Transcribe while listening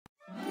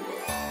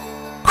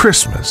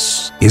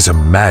Christmas is a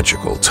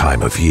magical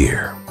time of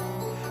year,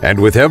 and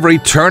with every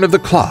turn of the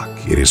clock,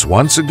 it is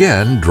once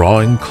again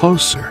drawing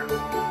closer.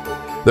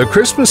 The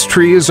Christmas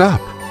tree is up,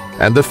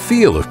 and the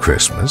feel of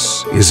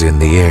Christmas is in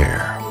the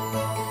air.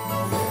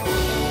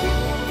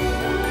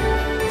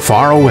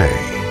 Far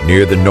away,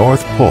 near the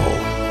North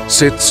Pole,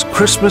 sits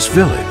Christmas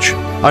Village,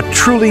 a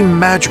truly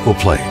magical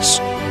place.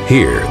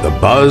 Here, the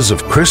buzz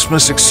of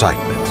Christmas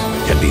excitement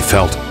can be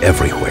felt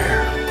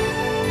everywhere.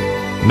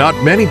 Not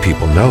many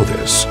people know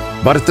this,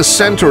 but at the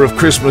center of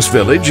Christmas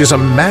Village is a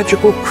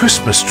magical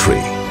Christmas tree.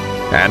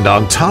 And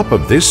on top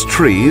of this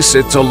tree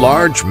sits a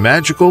large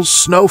magical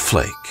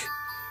snowflake.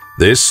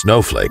 This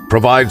snowflake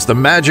provides the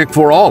magic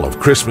for all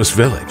of Christmas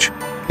Village.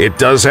 It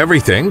does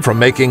everything from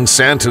making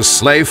Santa's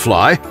sleigh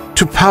fly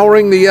to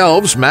powering the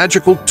elves'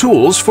 magical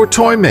tools for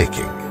toy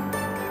making.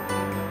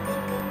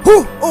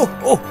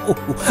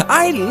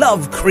 I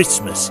love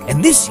Christmas,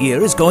 and this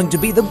year is going to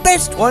be the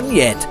best one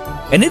yet.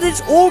 And it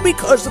is all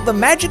because of the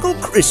magical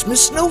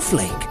Christmas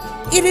snowflake.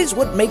 It is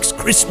what makes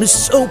Christmas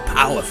so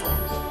powerful.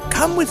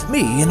 Come with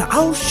me and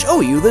I'll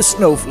show you the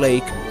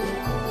snowflake.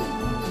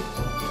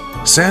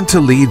 Santa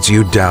leads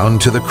you down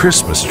to the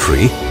Christmas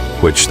tree,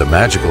 which the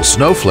magical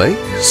snowflake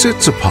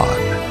sits upon.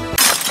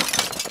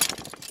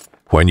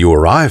 When you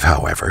arrive,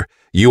 however,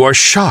 you are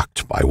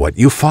shocked by what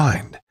you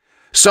find.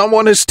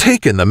 Someone has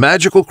taken the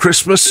magical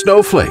Christmas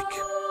snowflake.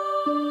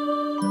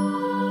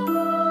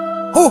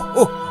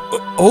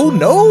 Oh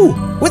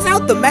no!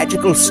 Without the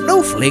magical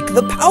snowflake,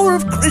 the power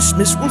of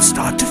Christmas will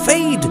start to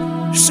fade.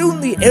 Soon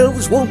the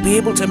elves won't be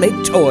able to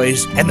make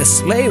toys, and the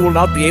sleigh will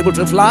not be able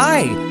to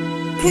fly.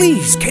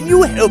 Please, can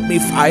you help me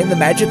find the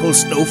magical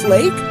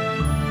snowflake?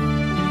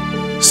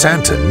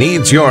 Santa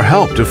needs your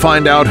help to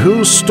find out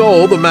who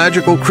stole the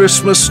magical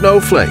Christmas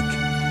snowflake.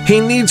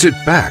 He needs it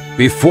back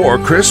before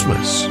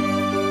Christmas.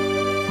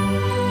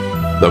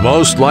 The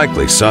most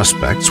likely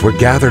suspects were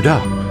gathered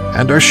up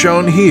and are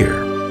shown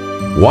here.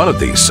 One of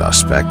these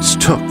suspects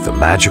took the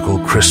magical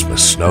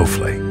Christmas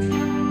snowflake.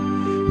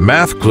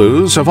 Math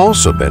clues have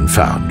also been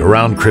found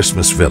around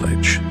Christmas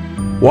Village.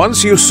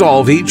 Once you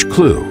solve each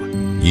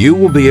clue, you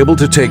will be able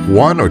to take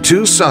one or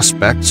two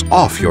suspects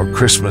off your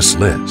Christmas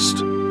list.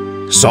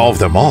 Solve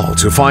them all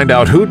to find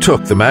out who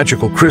took the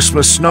magical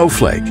Christmas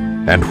snowflake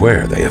and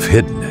where they have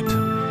hidden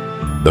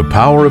it. The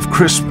power of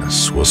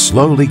Christmas will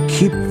slowly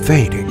keep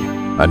fading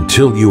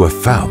until you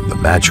have found the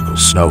magical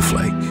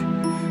snowflake.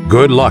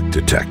 Good luck,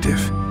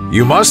 Detective.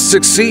 You must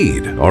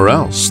succeed, or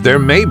else there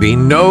may be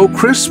no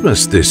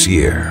Christmas this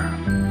year.